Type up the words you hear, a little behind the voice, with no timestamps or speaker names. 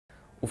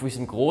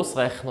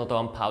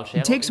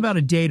It takes about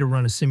a day to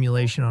run a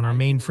simulation on our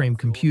mainframe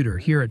computer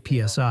here at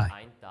PSI.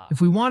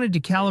 If we wanted to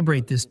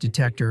calibrate this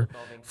detector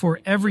for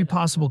every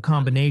possible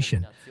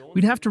combination,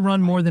 we'd have to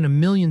run more than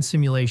 1,000,000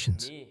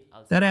 simulations.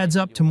 That adds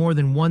up to more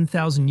than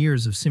 1,000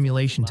 years of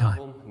simulation time.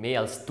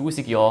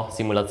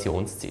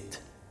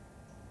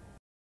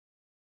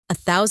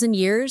 1,000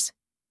 years?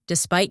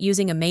 Despite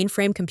using a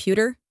mainframe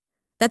computer?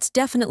 That's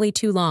definitely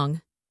too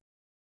long.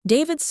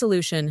 David's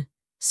solution: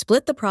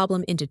 split the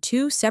problem into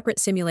 2 separate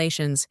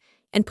simulations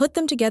and put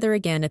them together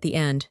again at the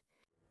end.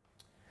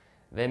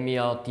 By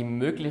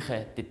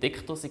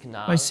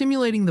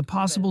simulating the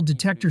possible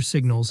detector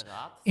signals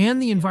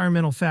and the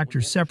environmental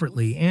factors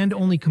separately and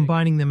only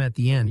combining them at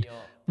the end,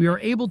 we are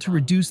able to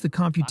reduce the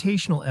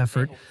computational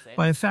effort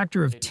by a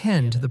factor of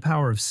 10 to the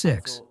power of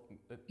 6.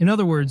 In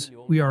other words,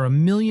 we are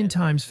 1,000,000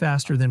 times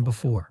faster than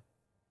before.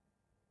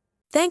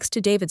 Thanks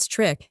to David's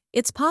trick,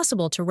 it's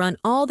possible to run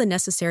all the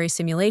necessary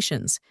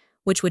simulations,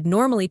 which would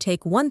normally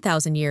take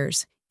 1,000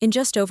 years, in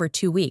just over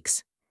 2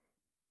 weeks.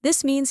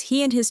 This means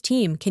he and his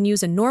team can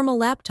use a normal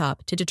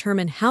laptop to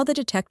determine how the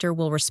detector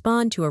will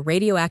respond to a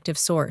radioactive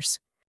source.